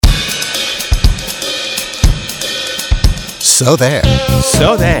So there.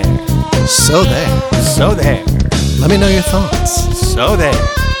 So there. So there. So there. Let me know your thoughts. So there.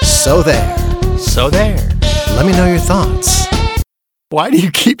 So there. So there. Let me know your thoughts. Why do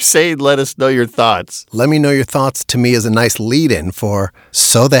you keep saying let us know your thoughts? Let me know your thoughts to me is a nice lead-in for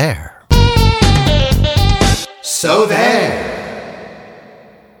So there. So there.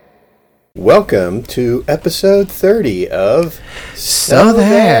 Welcome to episode 30 of So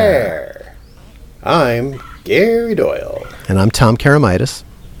There. I'm Gary Doyle. And I'm Tom Karamitis.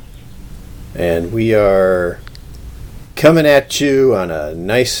 And we are coming at you on a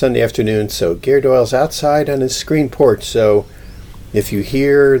nice Sunday afternoon. So Gary Doyle's outside on his screen porch. So if you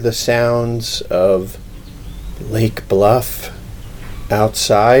hear the sounds of Lake Bluff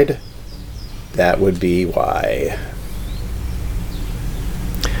outside, that would be why.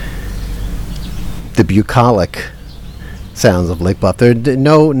 The bucolic sounds of Lake Bluff. There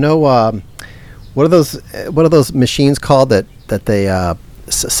what are those machines called that they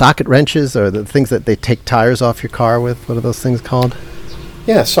socket wrenches, or the things that they take tires off your car with? What are those things called?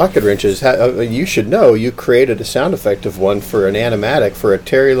 Yeah, socket wrenches. You should know you created a sound effect of one for an animatic for a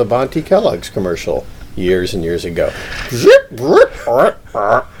Terry Labonte Kellogg's commercial years and years ago.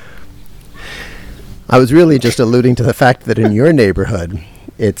 I was really just alluding to the fact that in your neighborhood,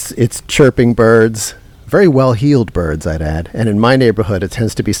 it's chirping birds, very well-heeled birds, I'd add. And in my neighborhood, it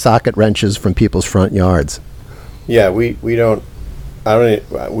tends to be socket wrenches from people's front yards. Yeah, we don't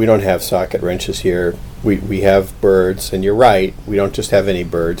have socket wrenches here. We have birds, and you're right. We don't just have any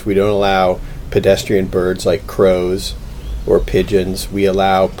birds. We don't allow pedestrian birds like crows or pigeons. We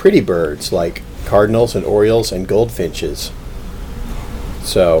allow pretty birds like cardinals and orioles and goldfinches.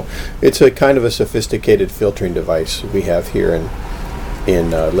 So it's a kind of a sophisticated filtering device we have here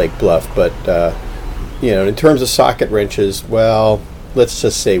in Lake Bluff. But in terms of socket wrenches, well, let's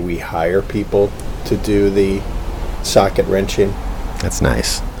just say we hire people to do the socket wrenching. That's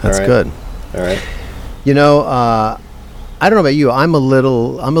nice. That's All right. good. All right. I don't know about you. I'm a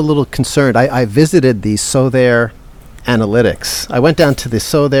little concerned. I visited the So There Analytics. I went down to the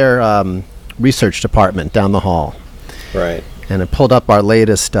So There research department down the hall. Right. And I pulled up our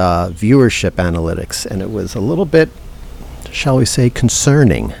latest viewership analytics, and it was a little bit, shall we say,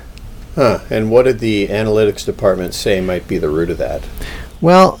 concerning. Huh. And what did the analytics department say might be the root of that?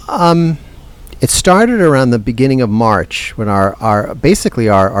 Well, it started around the beginning of March when our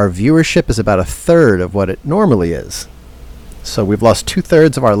viewership is about a third of what it normally is. So we've lost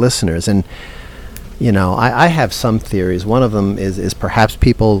 2/3 of our listeners. And, I have some theories. One of them is perhaps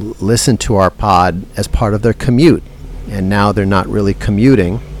people listen to our pod as part of their commute, and now they're not really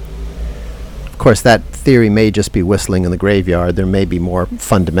commuting. Of course, that theory may just be whistling in the graveyard. There may be more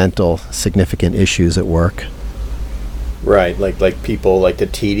fundamental, significant issues at work. Right. Like people, like the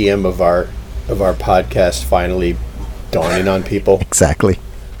tedium of our podcast finally dawning on people. Exactly.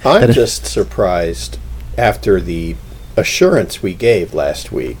 I'm just surprised after the assurance we gave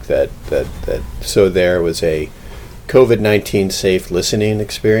last week that So There was a COVID-19 safe listening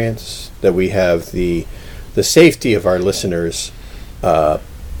experience, that we have the safety of our listeners has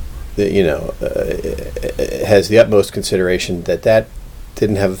the utmost consideration, that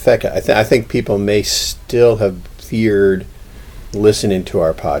didn't have effect. I think people may still have feared listening to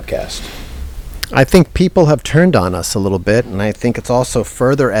our podcast. I think people have turned on us a little bit, and I think it's also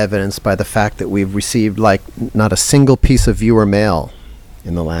further evidenced by the fact that we've received not a single piece of viewer mail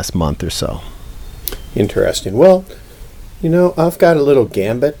in the last month or so. Interesting. Well, I've got a little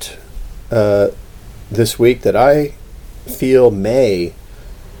gambit this week that I feel may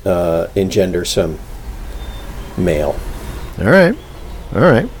engender some mail. All right.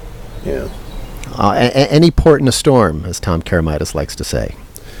 Yeah. Any port in a storm, as Tom Karamitis likes to say.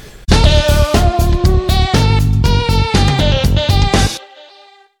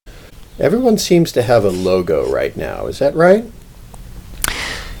 Everyone seems to have a logo right now. Is that right?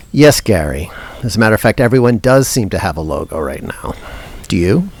 Yes, Gary. As a matter of fact, everyone does seem to have a logo right now. Do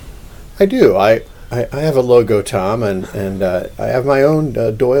you? I do. I have a logo, Tom, and I have my own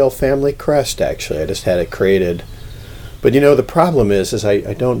Doyle family crest, actually. I just had it created. But, the problem is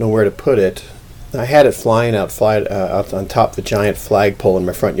I don't know where to put it. I had it flying out on top of a giant flagpole in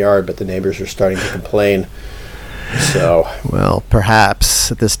my front yard, but the neighbors are starting to complain. So, well,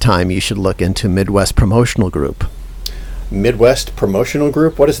 perhaps at this time you should look into Midwest Promotional Group. Midwest Promotional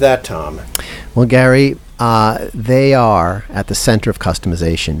Group? What is that, Tom? Well, Gary, they are at the center of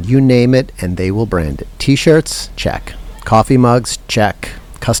customization. You name it, and they will brand it. T-shirts? Check. Coffee mugs? Check.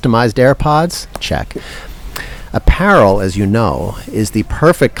 Customized AirPods? Check. Apparel, as you know, is the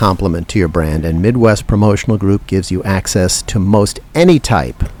perfect complement to your brand, and Midwest Promotional Group gives you access to most any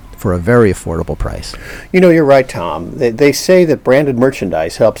type for a very affordable price. You're right, Tom. They say that branded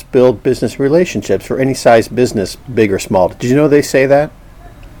merchandise helps build business relationships for any size business, big or small. Did you know they say that?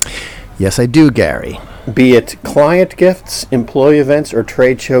 Yes, I do, Gary. Be it client gifts, employee events, or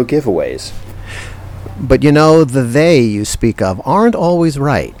trade show giveaways. But the they you speak of aren't always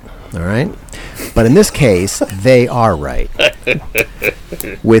right, all right? But in this case, they are right.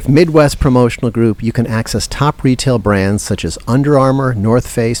 With Midwest Promotional Group, you can access top retail brands such as Under Armour, North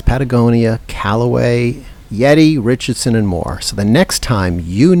Face, Patagonia, Callaway, Yeti, Richardson, and more. So the next time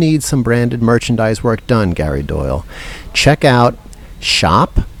you need some branded merchandise work done, Gary Doyle, check out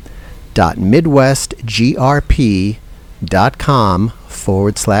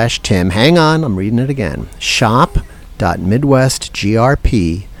shop.midwestgrp.com/Tim. Hang on, I'm reading it again.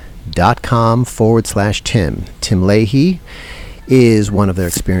 shop.midwestgrp.com/Tim. Tim Leahy is one of their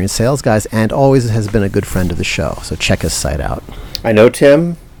experienced sales guys and always has been a good friend of the show. So check his site out. I know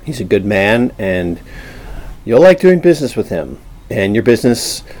Tim. He's a good man, and you'll like doing business with him. And your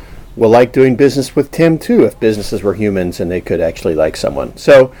business will like doing business with Tim, too, if businesses were humans and they could actually like someone.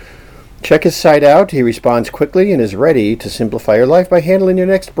 So check his site out. He responds quickly and is ready to simplify your life by handling your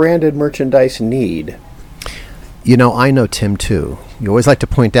next branded merchandise need. I know Tim, too. You always like to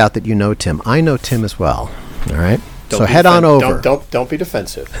point out that you know Tim. I know Tim as well. All right? So head on over. Don't be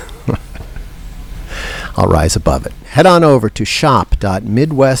defensive. I'll rise above it. Head on over to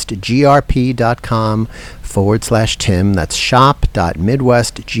shop.midwestgrp.com/Tim. That's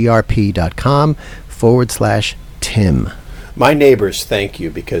shop.midwestgrp.com/Tim. My neighbors thank you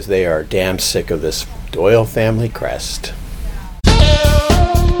because they are damn sick of this Doyle family crest.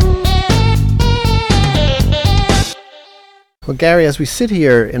 Well, Gary, as we sit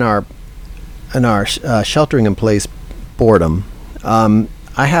here in our sheltering in place boredom, I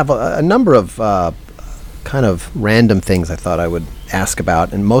have a number of kind of random things I thought I would ask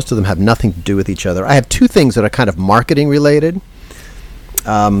about, and most of them have nothing to do with each other. I have two things that are kind of marketing related.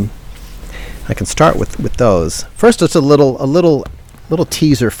 I can start with those. First, it's a little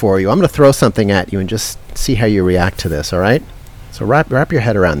teaser for you. I'm going to throw something at you and just see how you react to this. All right? So wrap your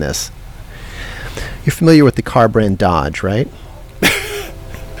head around this. You're familiar with the car brand Dodge, right?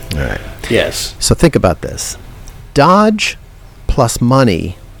 All right. Yes. So think about this. Dodge plus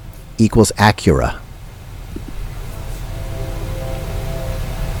money equals Acura.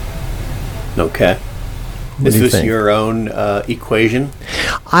 Okay. Is this your own equation?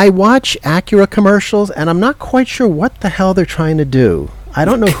 I watch Acura commercials, and I'm not quite sure what the hell they're trying to do. I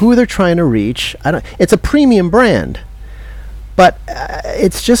don't know who they're trying to reach. It's a premium brand, but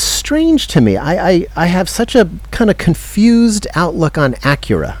it's just strange to me. I have such a kind of confused outlook on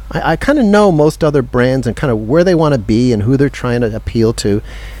Acura. I kind of know most other brands and kind of where they want to be and who they're trying to appeal to.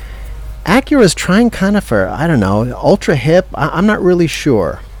 Acura is trying kind of for, I don't know, ultra hip. I'm not really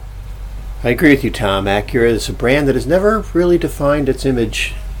sure. I agree with you, Tom. Acura is a brand that has never really defined its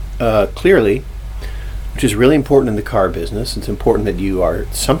image clearly, which is really important in the car business. It's important that you are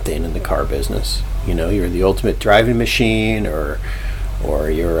something in the car business. You're the ultimate driving machine, or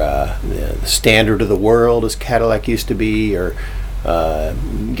you're the standard of the world, as Cadillac used to be, or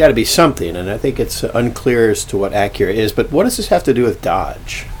you got to be something. And I think it's unclear as to what Acura is. But what does this have to do with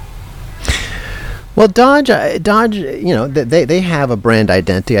Dodge? Well, Dodge, they have a brand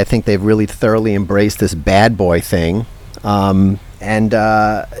identity. I think they've really thoroughly embraced this bad boy thing, and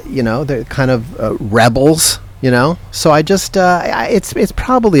they're kind of rebels. So I just it's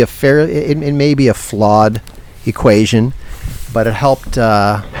probably it may be a flawed equation, but it helped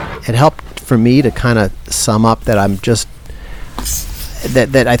for me to kind of sum up that I'm just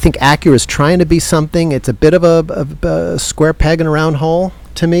that I think Acura is trying to be something. It's a bit of a square peg in a round hole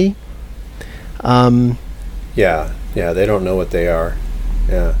to me. Yeah, they don't know what they are.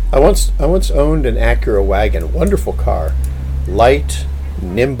 Yeah, I once owned an Acura wagon, wonderful car, light,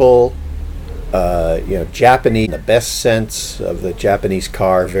 nimble, Japanese, in the best sense of the Japanese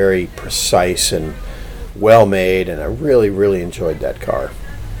car, very precise and well made, and I really, really enjoyed that car.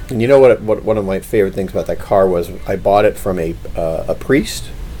 And you know what one of my favorite things about that car was? I bought it from a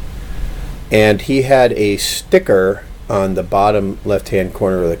priest, and he had a sticker on the bottom left-hand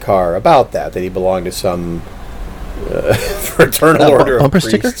corner of the car about that he belonged to some fraternal order of priests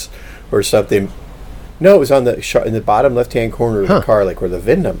sticker? Or something. No, it was on in the bottom left-hand corner of the car, like where the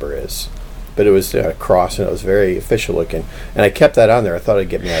VIN number is. But it was a cross, and it was very official looking. And I kept that on there. I thought it'd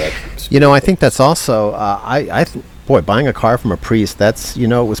get me out of. I think that's also buying a car from a priest. That's it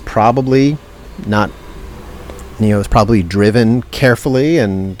was probably not. It was probably driven carefully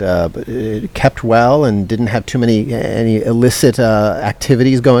and kept well and didn't have too many illicit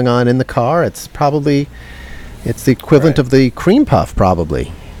activities going on in the car. It's the equivalent of the cream puff,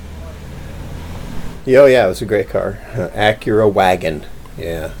 probably. Yeah, oh, yeah, it was a great car. Acura wagon.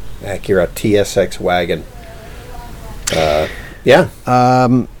 Yeah, Acura TSX wagon. Yeah.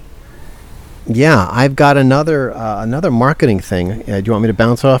 Yeah, I've got another marketing thing. Do you want me to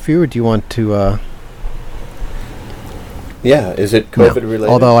bounce off you, or do you want to? Yeah, is it No. COVID related?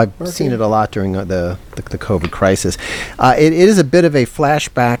 Although I've seen it a lot during the COVID crisis. It is a bit of a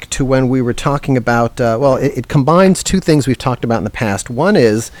flashback to when we were talking about, it combines two things we've talked about in the past. One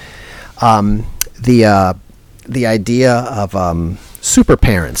is the idea of super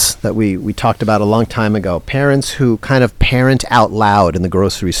parents that we talked about a long time ago. Parents who kind of parent out loud in the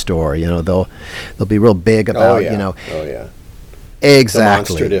grocery store. You know, they'll be real big about, Oh yeah. you know. Oh yeah.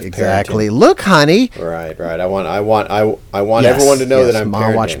 Exactly. Demonstrative Exactly. parenting. Look, honey. Right. I want Yes, everyone to know yes, that I'm Mom,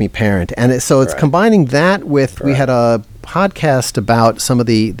 parenting. watch me parent. And so it's Right. combining that with, we had a podcast about some of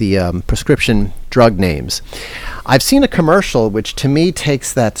the prescription drug names. I've seen a commercial which to me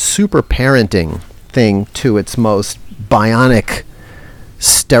takes that super parenting thing to its most bionic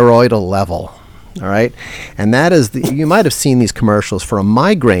steroidal level. All right. And that is, you might have seen these commercials for a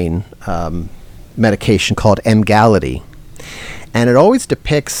migraine medication called Emgality. And it always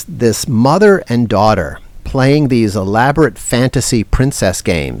depicts this mother and daughter playing these elaborate fantasy princess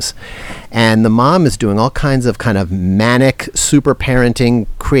games. And the mom is doing all kinds of kind of manic super parenting,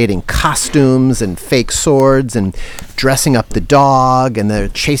 creating costumes and fake swords and dressing up the dog, and they're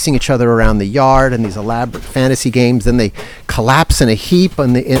chasing each other around the yard in these elaborate fantasy games. Then they collapse in a heap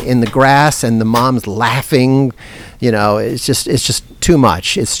in the grass, and the mom's laughing. You know, it's just too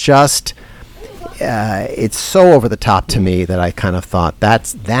much. It's so over the top to me that I kind of thought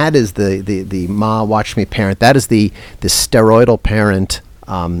that is the Ma watch me parent. That is the steroidal parent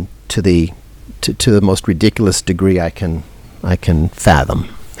to the most ridiculous degree I can fathom.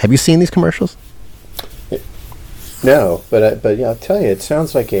 Have you seen these commercials? No, but yeah, I'll tell you, it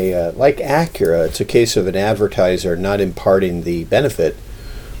sounds like like Acura. It's a case of an advertiser not imparting the benefit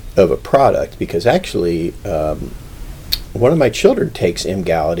of a product, because actually, one of my children takes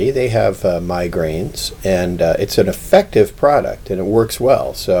Emgality. They have migraines, and it's an effective product, and it works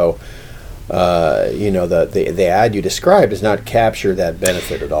well. So, the ad you described does not capture that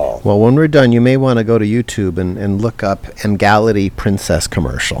benefit at all. Well, when we're done, you may want to go to YouTube and look up Emgality Princess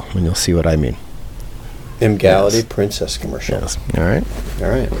commercial, and you'll see what I mean. Emgality Yes. Princess commercial. Yes. All right. All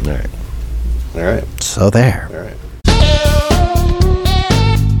right. All right. All right. So there. All right.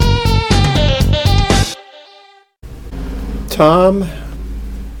 Tom,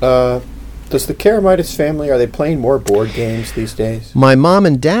 does the Karamitis family, are they playing more board games these days? My mom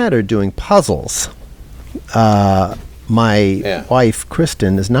and dad are doing puzzles. My wife,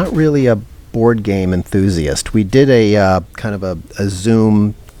 Kristen, is not really a board game enthusiast. We did a kind of a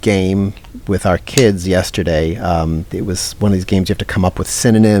Zoom game with our kids yesterday. It was one of these games you have to come up with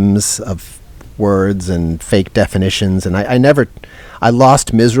synonyms of words and fake definitions. And I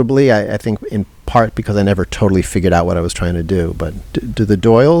lost miserably, I think in part because I never totally figured out what I was trying to do. But do the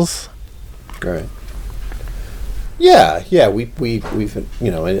Doyles? Right. Yeah. We've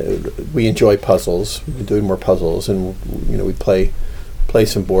we enjoy puzzles. We've been doing more puzzles, and we play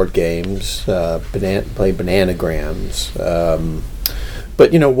some board games. Play bananagrams.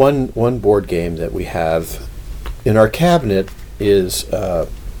 But one board game that we have in our cabinet is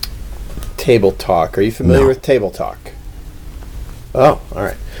Table Talk. Are you familiar No. with Table Talk? Oh, all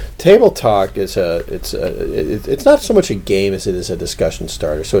right. Table Talk is it's not so much a game as it is a discussion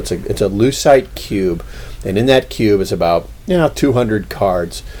starter. So it's a lucite cube, and in that cube is about 200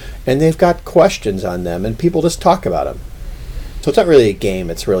 cards, and they've got questions on them, and people just talk about them. So it's not really a game.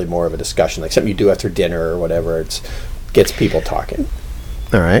 It's really more of a discussion, like something you do after dinner or whatever. It gets people talking.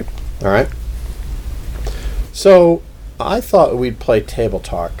 All right. All right. So I thought we'd play Table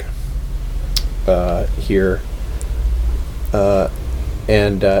Talk here.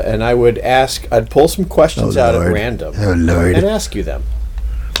 And I'd pull some questions out at random and ask you them.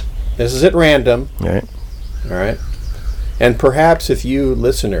 This is at random. All right. All right. And perhaps if you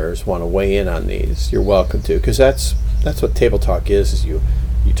listeners want to weigh in on these, you're welcome to, because that's what Table Talk is you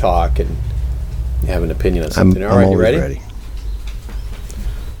talk and you have an opinion on something. All right, you always ready?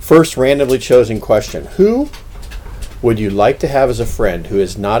 First randomly chosen question. Who would you like to have as a friend who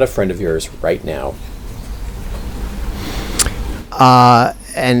is not a friend of yours right now?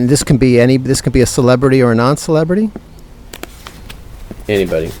 And this can be a celebrity or a non-celebrity.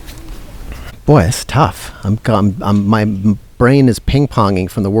 Anybody. Boy, it's tough. My brain is ping-ponging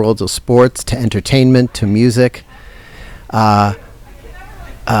from the worlds of sports to entertainment to music. Yeah.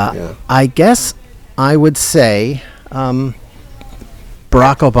 I guess I would say Barack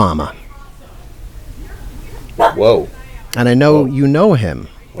Obama. Whoa. And I know you know him,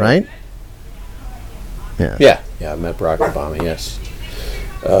 right? Yeah, I met Barack Obama. Yes.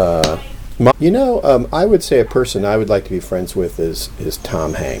 I would say a person I would like to be friends with is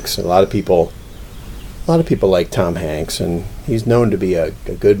Tom Hanks. A lot of people like Tom Hanks, and he's known to be a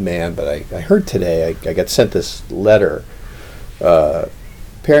good man. But I heard today I got sent this letter.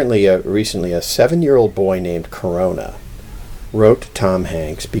 Apparently, recently, a 7-year-old boy named Corona wrote to Tom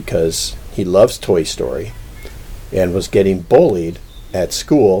Hanks because he loves Toy Story and was getting bullied at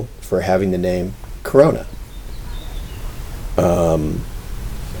school for having the name Corona. And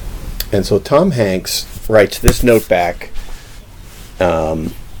so Tom Hanks writes this note back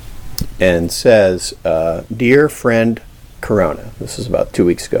and says, Dear friend Corona, this is about 2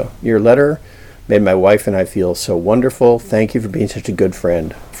 weeks ago, your letter made my wife and I feel so wonderful. Thank you for being such a good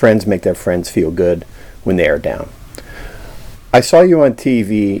friend. Friends make their friends feel good when they are down. I saw you on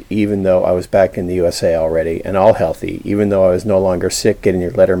TV even though I was back in the USA already and all healthy. Even though I was no longer sick, getting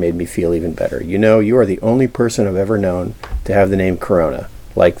your letter made me feel even better. You know, you are the only person I've ever known to have the name Corona,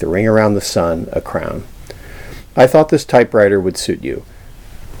 like the ring around the sun, a crown. I thought this typewriter would suit you.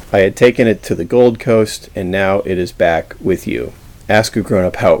 I had taken it to the Gold Coast, and now it is back with you. Ask a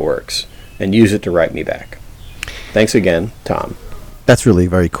grown-up how it works, and use it to write me back. Thanks again, Tom. That's really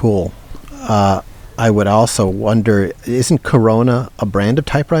very cool. I would also wonder, isn't Corona a brand of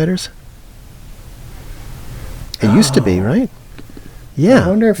typewriters? It used to be, right? Yeah. I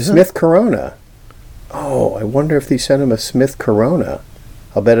wonder if Smith Corona. Oh, I wonder if they sent him a Smith Corona.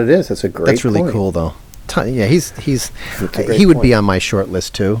 I'll bet it is. That's a great That's really point. cool, though. Yeah, he great would be point. on my short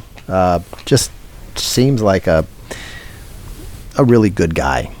list too. Just seems like a really good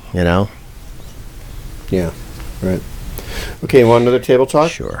guy, you know. Yeah, right. Okay, want another table talk?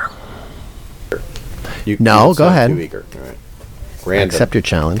 Sure. You No, don't go sound ahead. Too eager. All right. Random. Accept your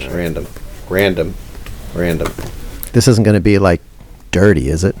challenge. Random. This isn't going to be like dirty,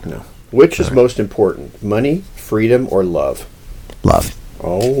 is it? No. Which is most important, money, freedom, or love? Love.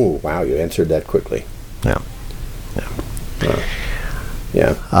 Oh, wow! You answered that quickly. Yeah. Yeah.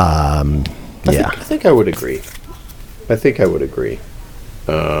 Yeah. I think I would agree. I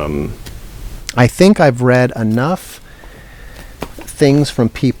think I've read enough things from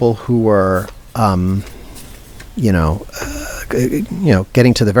people who were,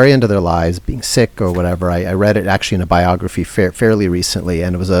 getting to the very end of their lives, being sick or whatever. I read it actually in a biography fairly recently,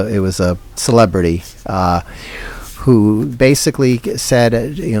 and it was a celebrity who basically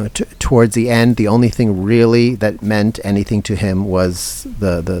said, towards the end, the only thing really that meant anything to him was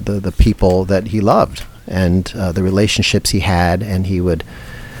the people that he loved and the relationships he had, and he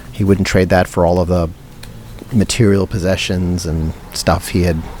wouldn't trade that for all of the material possessions and stuff he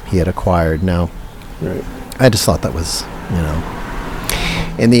had acquired. Now, right. I just thought that was,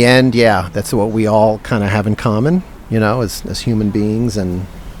 in the end, yeah, that's what we all kind of have in common, as human beings, and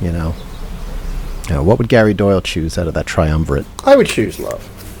what would Gary Doyle choose out of that triumvirate? I would choose love.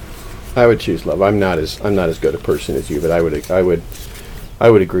 I'm not as good a person as you, but I would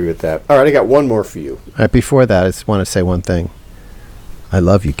agree with that. All right, I got one more for you. All right, before that, I just want to say one thing. I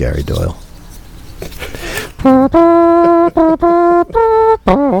love you, Gary Doyle.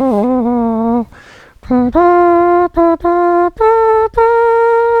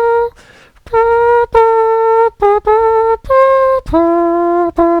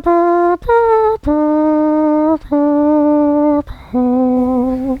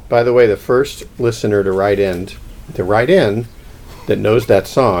 By the way, the first listener to write in that knows that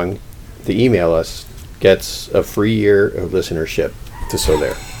song, to email us, gets a free year of listenership to So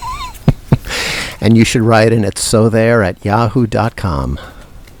There. And you should write in at sothere@yahoo.com.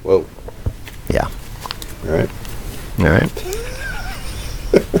 Whoa. Yeah. All right. All right.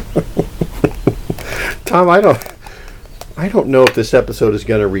 Tom, I don't know if this episode is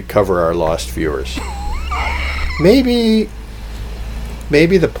going to recover our lost viewers. Maybe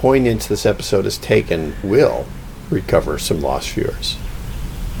the poignance this episode has taken will recover some lost viewers.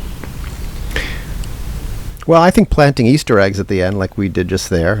 Well, I think planting Easter eggs at the end, like we did just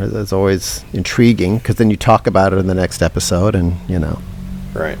there, is always intriguing, because then you talk about it in the next episode, and,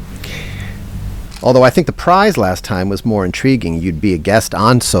 Right. Although I think the prize last time was more intriguing. You'd be a guest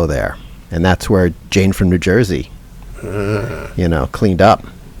on So There, and that's where Jane from New Jersey, cleaned up.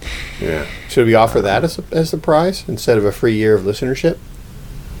 Yeah. Should we offer that as the prize instead of a free year of listenership?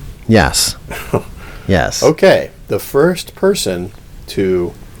 Yes. Yes. Okay. The first person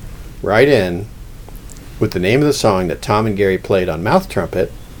to write in with the name of the song that Tom and Gary played on mouth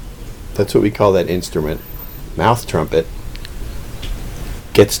trumpet, that's what we call that instrument, mouth trumpet,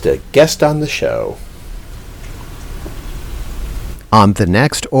 gets to guest on the show. On the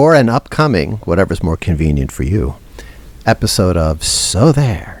next or an upcoming, whatever's more convenient for you, episode of So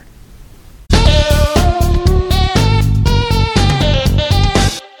There.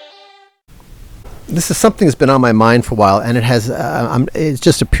 this is something that's been on my mind for a while, and it has. It's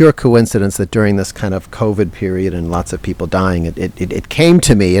just a pure coincidence that during this kind of COVID period and lots of people dying, it came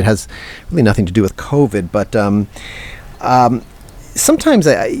to me. It has really nothing to do with COVID, but sometimes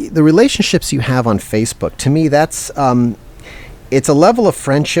the relationships you have on Facebook, to me, that's it's a level of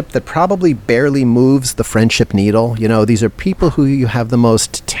friendship that probably barely moves the friendship needle. You know, these are people who you have the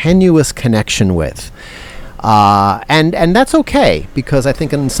most tenuous connection with. And that's okay, because I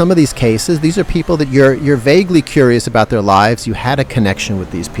think in some of these cases, these are people that you're vaguely curious about their lives. You had a connection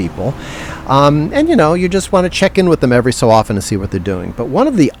with these people, and you just want to check in with them every so often and see what they're doing. But one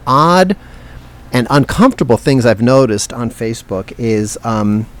of the odd and uncomfortable things I've noticed on Facebook is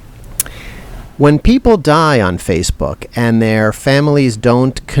when people die on Facebook and their families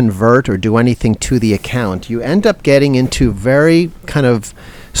don't convert or do anything to the account, you end up getting into very kind of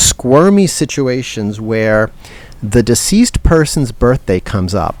squirmy situations where the deceased person's birthday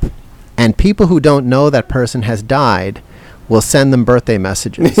comes up and people who don't know that person has died will send them birthday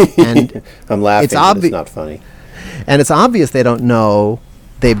messages. And I'm laughing, but it's not funny. And it's obvious they don't know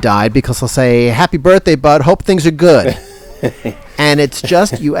they've died because they'll say, "Happy birthday, bud. Hope things are good." And it's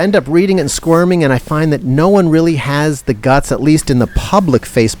just, you end up reading it and squirming, and I find that no one really has the guts, at least in the public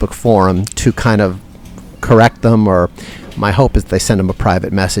Facebook forum, to kind of correct them, or my hope is they send them a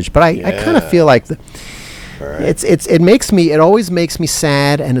private message. But I kind of feel like it always makes me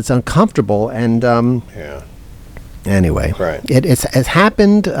sad, and it's uncomfortable, and anyway, it's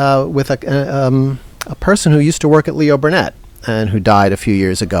happened with a person who used to work at Leo Burnett and who died a few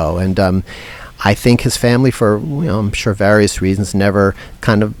years ago, and I think his family, for I'm sure various reasons, never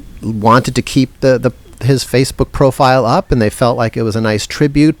kind of wanted to keep his Facebook profile up, and they felt like it was a nice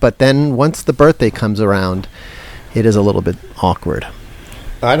tribute. But then once the birthday comes around, it is a little bit awkward.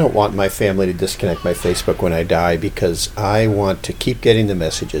 I don't want my family to disconnect my Facebook when I die, because I want to keep getting the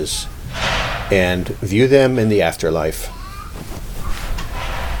messages and view them in the afterlife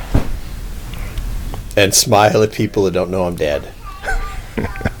and smile at people that don't know I'm dead.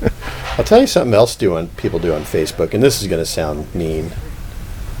 I'll tell you something else people do on Facebook, and this is going to sound mean.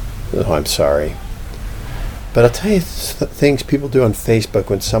 Oh, I'm sorry. But I'll tell you things people do on Facebook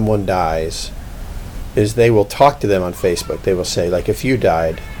when someone dies is they will talk to them on Facebook. They will say, like, if you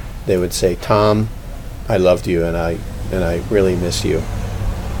died, they would say, "Tom, I loved you, and I really miss you.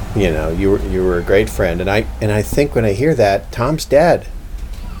 You were a great friend." And I think when I hear that, Tom's dead.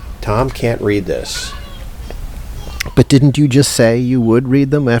 Tom can't read this. But didn't you just say you would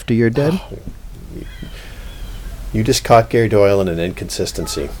read them after you're dead? Oh, you just caught Gary Doyle in an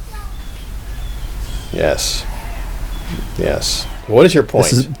inconsistency. Yes. What is your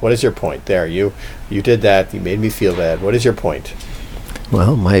point? What is your point? There, you did that. You made me feel bad. What is your point?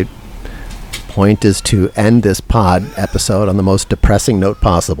 Well, my point is to end this pod episode on the most depressing note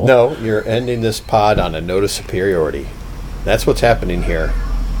possible. No, you're ending this pod on a note of superiority. That's what's happening here.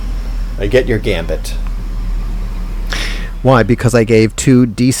 I get your gambit. Why? Because I gave two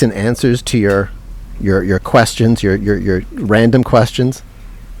decent answers to your questions, your random questions.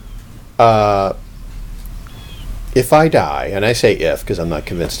 If I die, and I say if because I'm not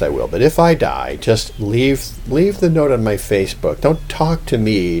convinced I will, but if I die, just leave the note on my Facebook. Don't talk to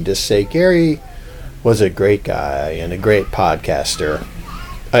me. Just say Gary was a great guy and a great podcaster.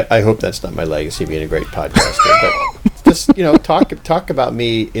 I hope that's not my legacy, being a great podcaster, but just talk about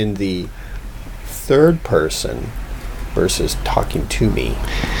me in the third person versus talking to me.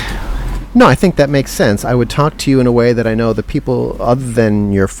 No, I think that makes sense. I would talk to you in a way that I know the people other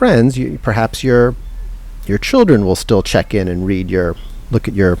than your friends, perhaps your children will still check in and look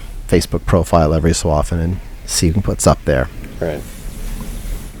at your Facebook profile every so often and see what's up there.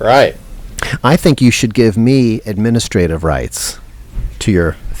 Right. I think you should give me administrative rights to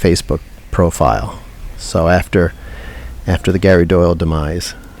your Facebook profile. So after the Gary Doyle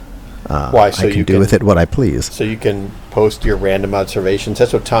demise, I can do with it what I please. So you can post your random observations.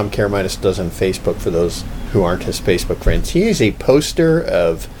 That's what Tom Karamitis does on Facebook for those who aren't his Facebook friends. He is a poster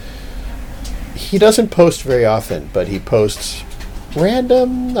of... He doesn't post very often, but he posts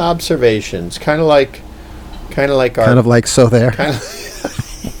random observations, kind of like so there.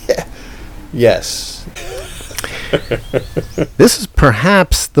 Yes. This is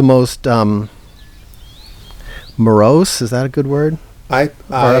perhaps the most morose. Is that a good word? I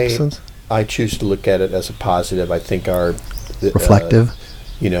choose to look at it as a positive. I think reflective.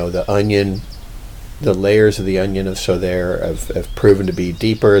 The onion, the layers of the onion of So There have proven to be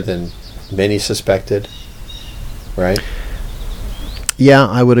deeper than many suspected. Right? Yeah,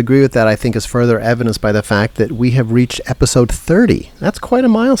 I would agree with that. I think is further evidenced by the fact that we have reached episode 30. That's quite a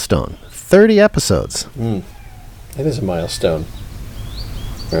milestone. 30 episodes. That is a milestone.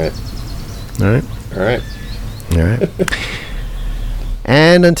 All right. All right. All right.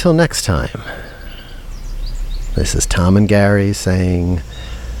 And until next time, this is Tom and Gary saying,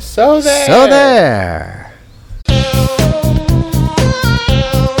 So there. So there.